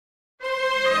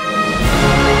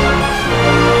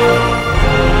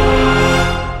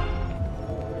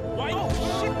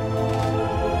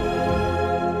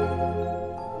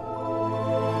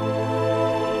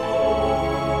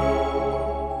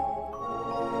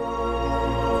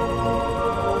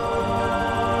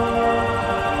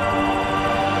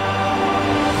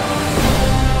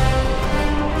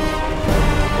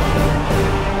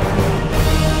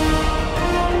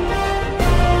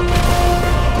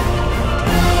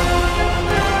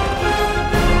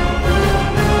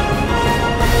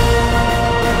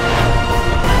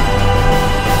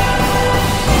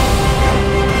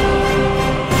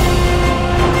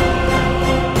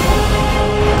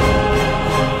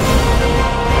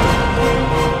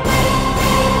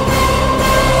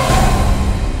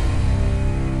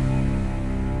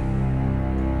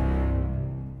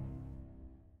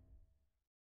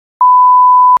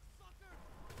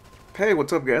Hey,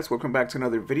 what's up guys? Welcome back to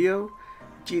another video.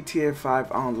 GTA 5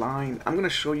 Online. I'm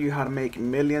gonna show you how to make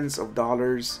millions of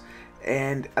dollars,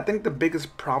 and I think the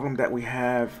biggest problem that we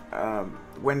have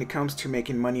when it comes to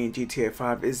making money in GTA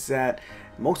 5 is that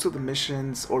most of the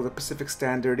missions or the Pacific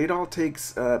Standard, it all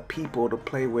takes people to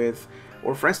play with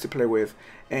or friends to play with,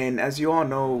 and as you all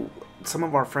know, some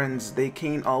of our friends, they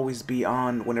can't always be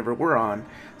on whenever we're on,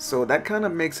 so that kind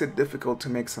of makes it difficult to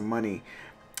make some money.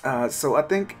 So I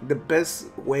think the best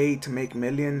way to make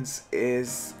millions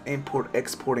is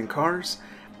exporting cars.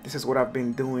 This is what I've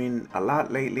been doing a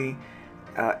lot lately.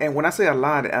 And when I say a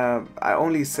lot, I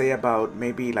only say about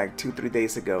maybe like 2-3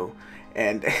 days ago.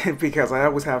 And because I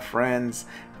always have friends,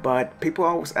 but people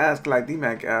always ask like,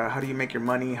 D-Mac, how do you make your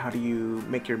money? How do you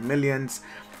make your millions?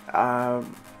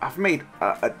 I've made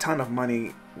a ton of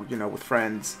money, with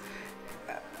friends.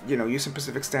 Using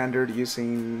Pacific Standard,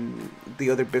 using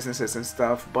the other businesses and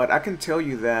stuff. But I can tell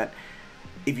you that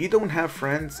if you don't have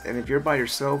friends and if you're by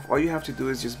yourself, all you have to do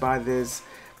is just buy this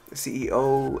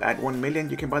CEO at 1 million.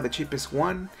 You can buy the cheapest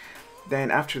one. Then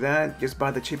after that, just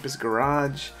buy the cheapest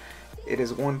garage. It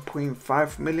is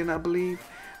 1.5 million, I believe.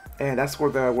 And that's for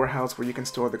the warehouse where you can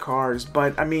store the cars.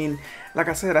 But I mean, like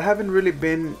I said, I haven't really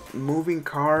been moving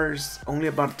cars, only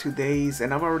about 2 days,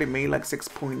 and I've already made like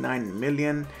 6.9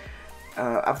 million.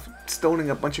 I've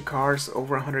stolen a bunch of cars,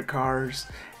 over 100 cars,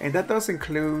 and that does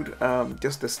include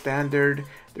just the standard.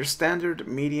 There's standard,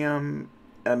 medium,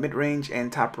 mid-range,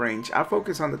 and top range. I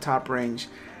focus on the top range.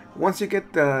 Once you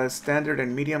get the standard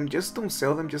and medium, just don't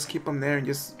sell them, just keep them there and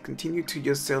just continue to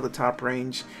just sell the top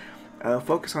range.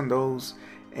 Focus on those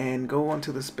and go on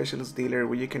to the specialist dealer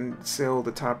where you can sell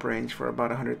the top range for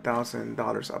about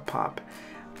 $100,000 a pop.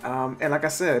 And like I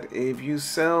said, if you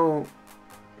sell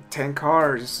 10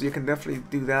 cars, you can definitely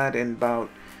do that in about,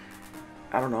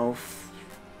 I don't know,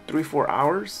 3-4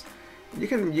 hours. You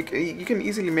can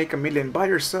easily make $1 million by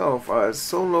yourself,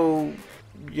 solo,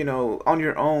 on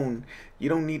your own. You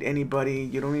don't need anybody,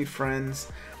 you don't need friends.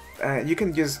 You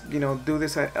can just do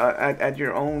this at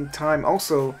your own time.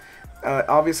 Also,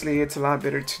 obviously it's a lot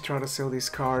better to try to sell these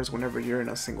cars whenever you're in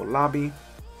a single lobby.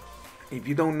 If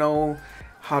you don't know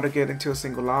how to get into a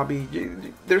single lobby,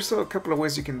 there's a couple of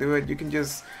ways you can do it. You can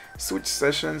just switch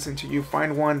sessions until you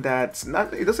find one that's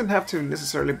not, it doesn't have to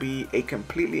necessarily be a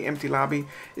completely empty lobby.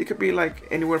 It could be like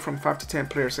anywhere from 5 to 10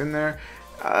 players in there.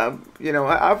 I've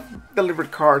delivered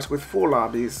cars with full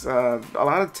lobbies. A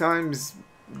lot of times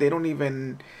they don't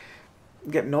even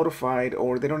get notified,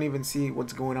 or they don't even see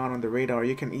what's going on the radar.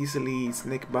 You can easily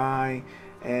sneak by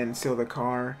and sell the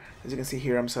car. As you can see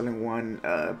here, I'm selling one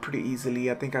pretty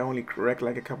easily. I think I only wrecked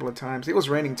like a couple of times. It was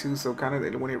raining too, so kind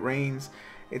of when it rains,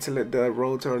 the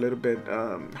roads are a little bit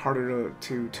harder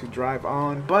to drive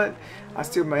on, but I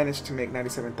still managed to make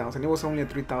 97,000. It was only a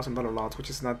 $3,000 loss,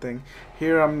 which is nothing.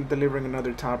 Here I'm delivering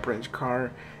another top range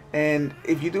car, and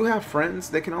if you do have friends,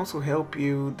 they can also help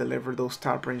you deliver those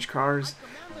top range cars.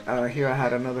 Here I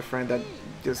had another friend that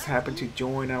just happened to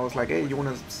join. I was like, hey, you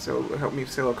want to help me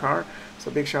sell a car? So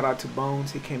big shout out to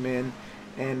Bones. He came in,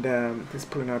 and he's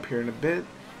pulling up here in a bit.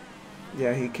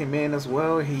 Yeah, he came in as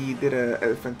well. He did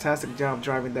a fantastic job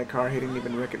driving that car. He didn't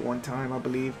even wreck it one time, I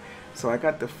believe. So I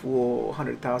got the full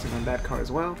 100,000 on that car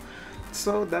as well.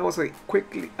 So that was a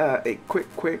quick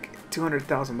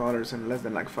 $200,000 in less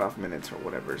than like 5 minutes or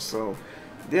whatever. So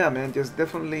yeah, man, just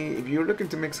definitely, if you're looking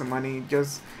to make some money,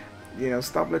 just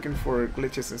stop looking for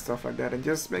glitches and stuff like that, and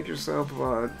just make yourself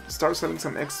start selling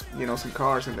some some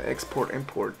cars in the export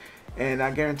import, and I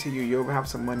guarantee you'll have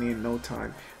some money in no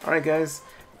time. Alright guys,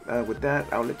 with that,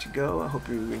 I'll let you go. I hope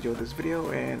you enjoyed this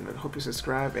video, and I hope you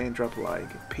subscribe and drop a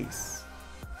like. Peace.